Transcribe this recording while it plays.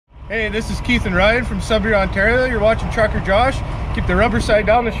Hey, this is Keith and Ryan from Sudbury, Ontario. You're watching Trucker Josh. Keep the rubber side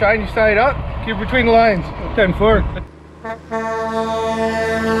down, the shiny side up. Keep it between the lines. 10-4.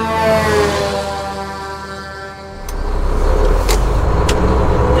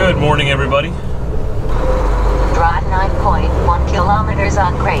 Good morning, everybody. Drive 9.1 kilometers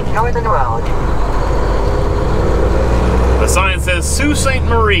on Great Northern Road. The sign says Sault Ste.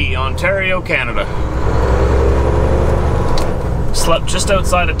 Marie, Ontario, Canada. Slept just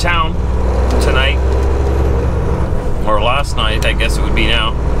outside of town tonight, or last night, I guess it would be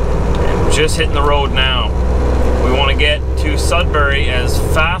now. And just hitting the road now. We want to get to Sudbury as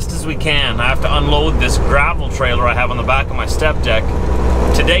fast as we can. I have to unload this gravel trailer I have on the back of my step deck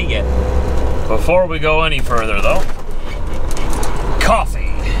today yet. Before we go any further though,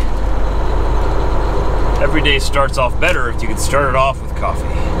 coffee. Every day starts off better if you can start it off with coffee.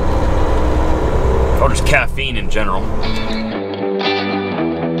 Or just caffeine in general.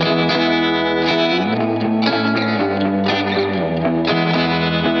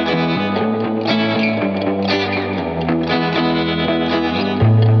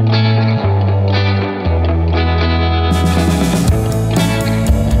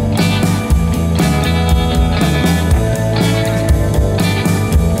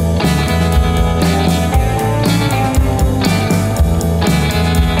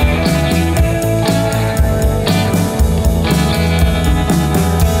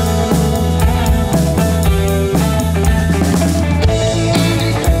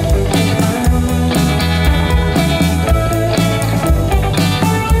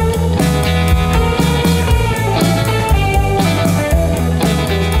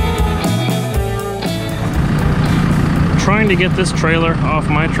 Trying to get this trailer off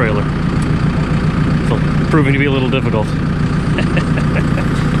my trailer. So proving to be a little difficult.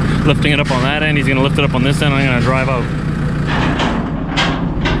 Lifting it up on that end, he's gonna lift it up on this end, I'm gonna drive out.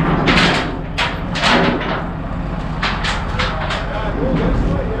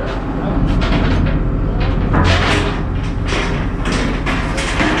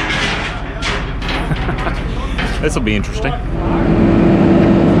 This will be interesting.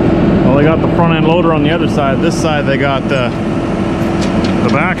 Well, they got the front end loader on the other side. This side they got the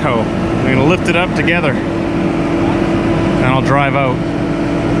backhoe. They're gonna lift it up together and I'll drive out.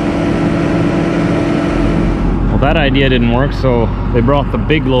 Well, that idea didn't work, so they brought the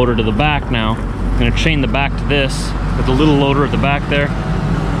big loader to the back now. I'm gonna chain the back to this with the little loader at the back there.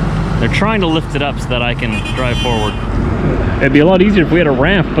 They're trying to lift it up so that I can drive forward. It'd be a lot easier if we had a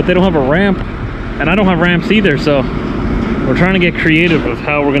ramp, but they don't have a ramp and I don't have ramps either, so we're trying to get creative with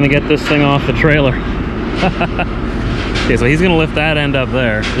how we're gonna get this thing off the trailer. Okay, so he's gonna lift that end up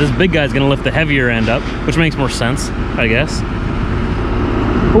there. This big guy's gonna lift the heavier end up, which makes more sense, I guess.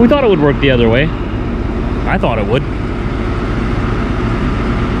 But we thought it would work the other way. I thought it would.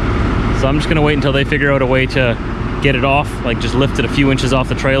 So I'm just gonna wait until they figure out a way to get it off, like just lift it a few inches off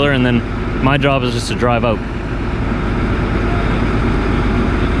the trailer, and then my job is just to drive out.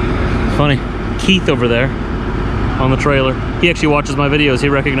 Funny, Keith over there on the trailer. He actually watches my videos. He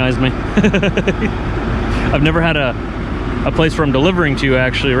recognized me. I've never had a place where I'm delivering to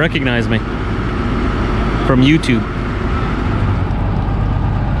actually recognize me from YouTube.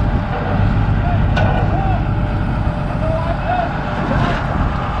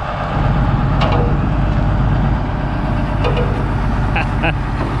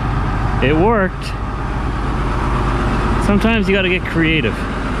 It worked. Sometimes you got to get creative.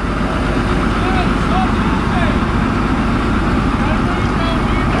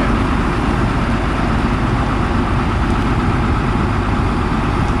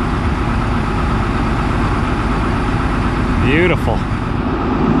 Beautiful.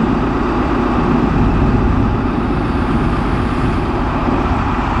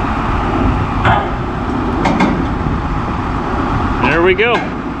 There we go.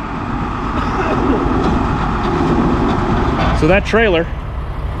 So that trailer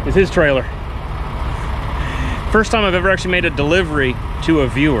is his trailer. First time I've ever actually made a delivery to a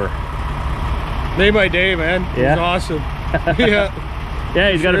viewer. Made my day, man. Yeah. It was awesome. Yeah.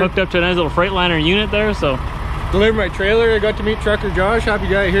 Yeah, he's got it hooked up to a nice little Freightliner unit there, so. Delivered my trailer. I got to meet Trucker Josh. Happy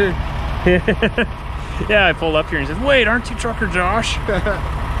guy here. Yeah, I pulled up here and he says, "Wait, aren't you Trucker Josh?"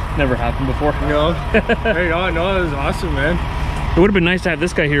 Never happened before. No. Right on. No, it was awesome, man. It would have been nice to have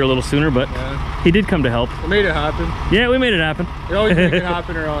this guy here a little sooner, but yeah, he did come to help. We made it happen. Yeah, we made it happen. We always make it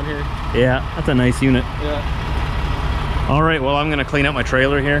happen around here. Yeah, that's a nice unit. Yeah. All right, well, I'm gonna clean up my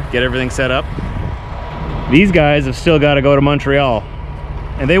trailer here, get everything set up. These guys have still got to go to Montreal,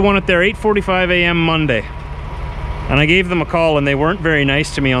 and they want it there 8:45 a.m. Monday. And I gave them a call and they weren't very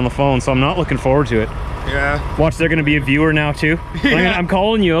nice to me on the phone, so I'm not looking forward to it. Yeah. Watch, they're gonna be a viewer now too. Yeah. I'm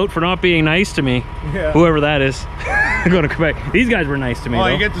calling you out for not being nice to me. Yeah. Whoever that is. Go to Quebec. These guys were nice to me. Oh, though.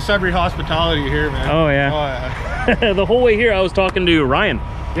 you get the Sudbury hospitality here, man. Oh yeah. Oh yeah. The whole way here, I was talking to Ryan.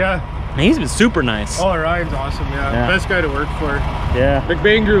 Yeah. And he's been super nice. Oh, Ryan's awesome. Yeah. Best guy to work for. Yeah.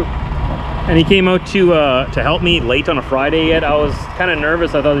 McBain Group. And he came out to help me late on a Friday yet. I was kind of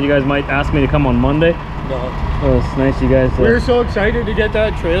nervous. I thought that you guys might ask me to come on Monday. No. Oh, it's nice you guys. We were so excited to get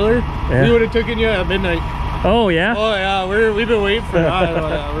that trailer. Yeah. We would have taken you at midnight. Oh yeah? Oh yeah, we've been waiting for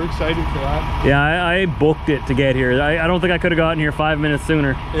that. We're excited for that. Yeah, I booked it to get here. I don't think I could have gotten here 5 minutes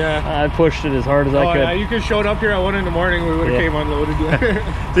sooner. Yeah. I pushed it as hard as I could. Yeah, you could have showed up here at 1 in the morning. We would have came unloaded.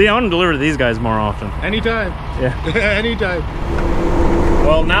 See, I want to deliver to these guys more often. Anytime. Yeah. Anytime.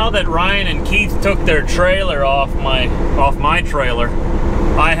 Well, now that Ryan and Keith took their trailer off my trailer,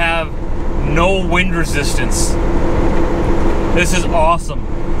 I have no wind resistance. This is awesome.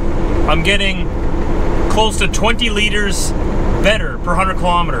 I'm getting close to 20 liters better per 100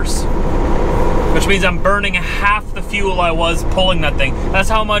 kilometers, which means I'm burning half the fuel I was pulling that thing. That's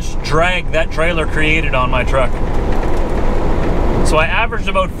how much drag that trailer created on my truck. So I averaged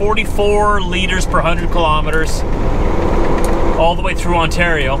about 44 liters per 100 kilometers all the way through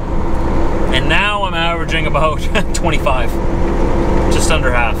Ontario, and now I'm averaging about 25, just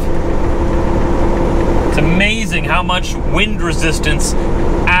under half. It's amazing how much wind resistance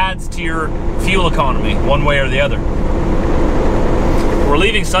adds to your fuel economy, one way or the other. We're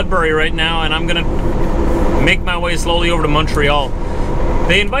leaving Sudbury right now, and I'm gonna make my way slowly over to Montreal.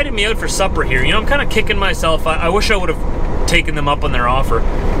 They invited me out for supper here. You know, I'm kind of kicking myself. I wish I would have taken them up on their offer.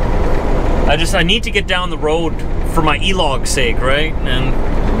 I need to get down the road for my e-log's sake, right? And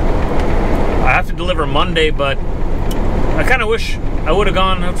I have to deliver Monday, but I kind of wish I would have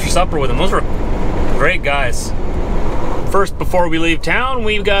gone out for supper with them. Those were great guys. First, before we leave town,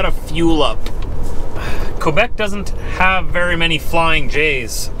 we've got to fuel up. Quebec doesn't have very many Flying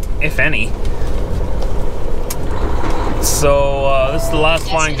J's, if any. So this is the last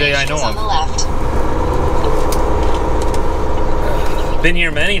Flying J I know of. On the left. Been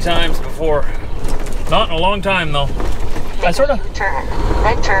here many times before. Not in a long time though. I sort of turn.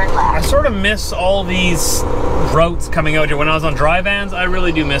 Then turn left. I sort of miss all these routes coming out here. When I was on dry vans, I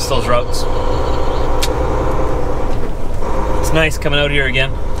really do miss those routes. It's nice coming out here again.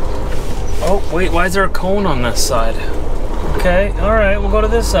 Oh, wait, why is there a cone on this side? Okay, alright, we'll go to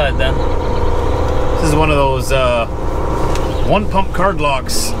this side then. This is one of those one pump card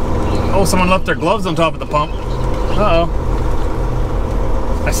locks. Oh, someone left their gloves on top of the pump. Uh-oh.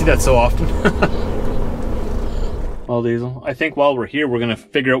 I see that so often. Well, Diesel, I think while we're here, we're going to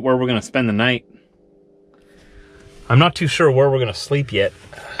figure out where we're going to spend the night. I'm not too sure where we're going to sleep yet.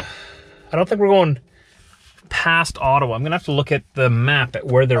 I don't think we're going past Ottawa. I'm going to have to look at the map at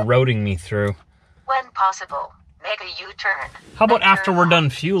where they're routing me through. When possible, make a U-turn. How about after we're done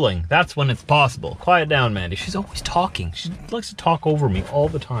fueling? That's when it's possible. Quiet down, Mandy. She's always talking. She likes to talk over me all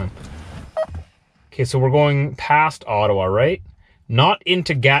the time. Okay, so we're going past Ottawa, right? Not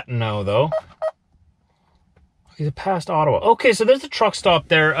into Gatineau, though. Okay, past Ottawa. Okay, so there's a truck stop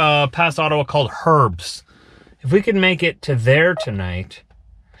there past Ottawa called Herb's. If we could make it to there tonight.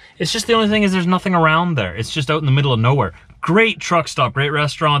 It's just the only thing is there's nothing around there. It's just out in the middle of nowhere. Great truck stop, great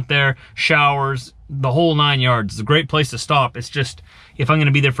restaurant there, showers, the whole 9 yards. It's a great place to stop. It's just, if I'm going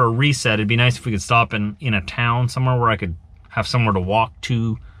to be there for a reset, it'd be nice if we could stop in a town somewhere where I could have somewhere to walk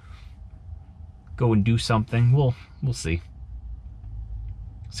to, go and do something. We'll see.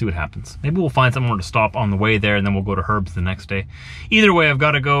 See what happens. Maybe we'll find somewhere to stop on the way there, and then we'll go to Herb's the next day. Either way, I've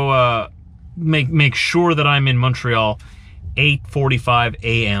got to go make sure that I'm in Montreal 8:45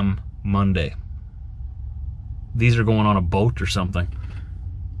 a.m. Monday. These are going on a boat or something.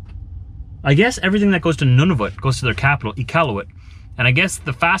 I guess everything that goes to Nunavut goes to their capital, Iqaluit. And I guess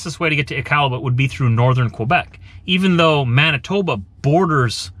the fastest way to get to Iqaluit would be through northern Quebec. Even though Manitoba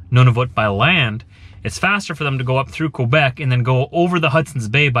borders Nunavut by land, it's faster for them to go up through Quebec and then go over the Hudson's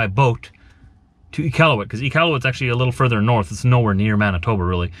Bay by boat to Iqaluit, because Iqaluit's actually a little further north. It's nowhere near Manitoba,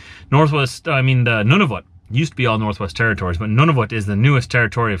 really. Nunavut used to be all Northwest Territories, but Nunavut is the newest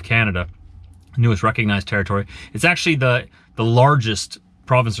territory of Canada, newest recognized territory. It's actually the largest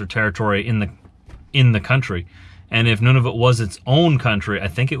province or territory in the country. And if Nunavut was its own country, I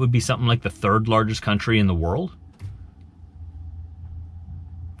think it would be something like the third largest country in the world.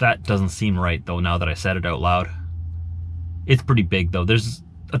 That doesn't seem right, though, now that I said it out loud. It's pretty big, though. There's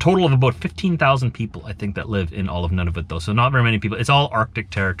a total of about 15,000 people, I think, that live in all of Nunavut, though. So not very many people. It's all Arctic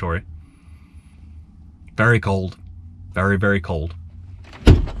territory. Very cold. Very, very cold.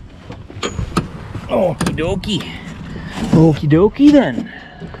 Okie dokie. Okie dokie, then.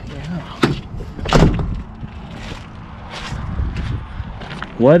 Yeah.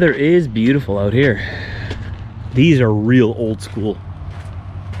 Weather is beautiful out here. These are real old school.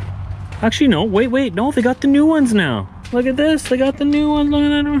 Actually, no, wait, no, they got the new ones now. Look at this, they got the new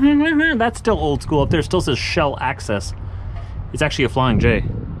ones. That's still old school up there, still says Shell Access. It's actually a Flying J.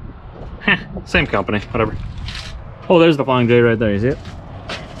 Heh, same company, whatever. Oh, there's the Flying J right there, you see it?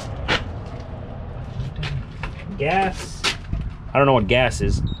 Gas. I don't know what gas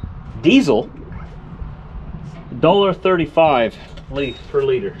is. Diesel, $1.35 per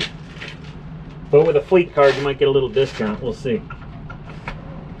liter. But with a fleet card, you might get a little discount, we'll see.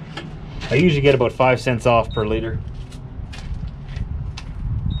 I usually get about 5 cents off per liter.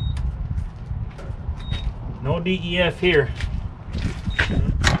 No DEF here.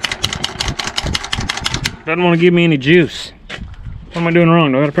 Doesn't want to give me any juice. What am I doing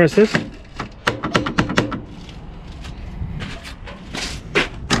wrong? Do I gotta press this?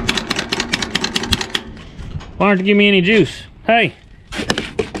 Why aren't you giving me any juice? Hey!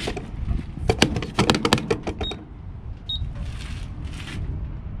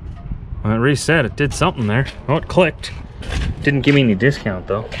 Well, it reset. It did something there. Oh, it clicked. Didn't give me any discount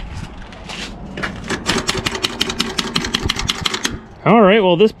though. All right,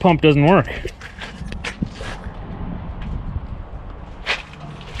 well, this pump doesn't work.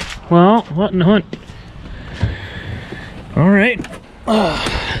 Well, what in the hunt? All right,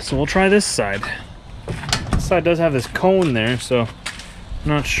 so we'll try this side. This side does have this cone there, so I'm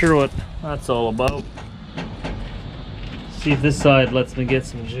not sure what that's all about. See if this side lets me get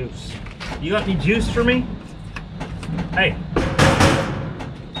some juice. You got any juice for me? Hey.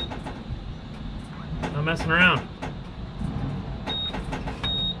 Not messing around.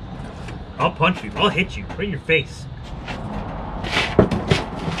 I'll punch you. I'll hit you right in your face.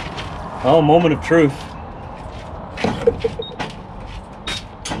 Oh, moment of truth.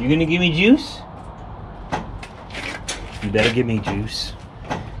 You gonna give me juice? You better give me juice.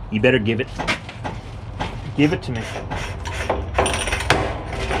 You better give it. Give it to me.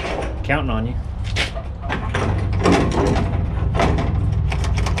 Counting on you.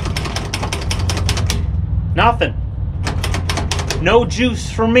 Nothing. No juice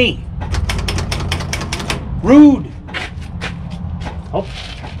for me. Rude. Oh.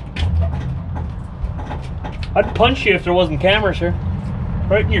 I'd punch you if there wasn't cameras here.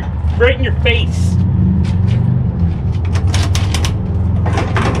 Right in your face.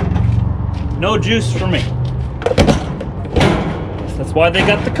 No juice for me. That's why they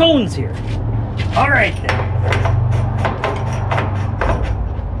got the cones here. All right then.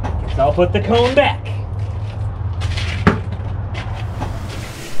 Guess I'll put the cone back.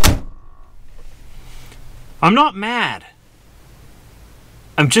 I'm not mad.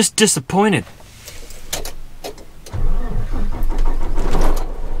 I'm just disappointed.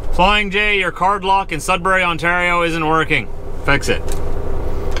 Flying J, your card lock in Sudbury, Ontario isn't working. Fix it.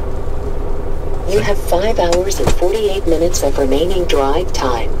 You have 5 hours and 48 minutes of remaining drive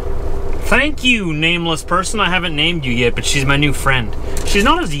time. Thank you, nameless person. I haven't named you yet, but she's my new friend. She's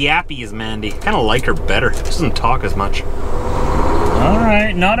not as yappy as Mandy. Kind of like her better. She doesn't talk as much. All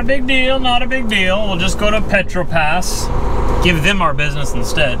right, not a big deal, not a big deal. We'll just go to Petropass. Give them our business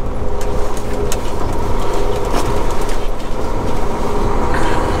instead.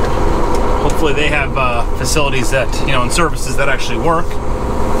 Hopefully they have facilities that, you know, and services that actually work.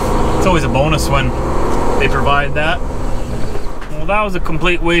 It's always a bonus when they provide that. Well, that was a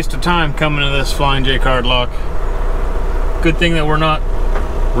complete waste of time coming to this Flying J card lock. Good thing that we're not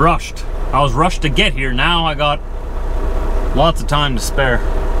rushed. I was rushed to get here. Now I got lots of time to spare.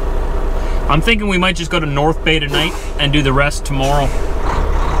 I'm thinking we might just go to North Bay tonight and do the rest tomorrow.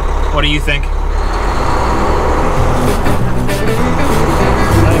 What do you think? I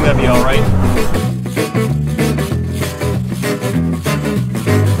think that'd be all right.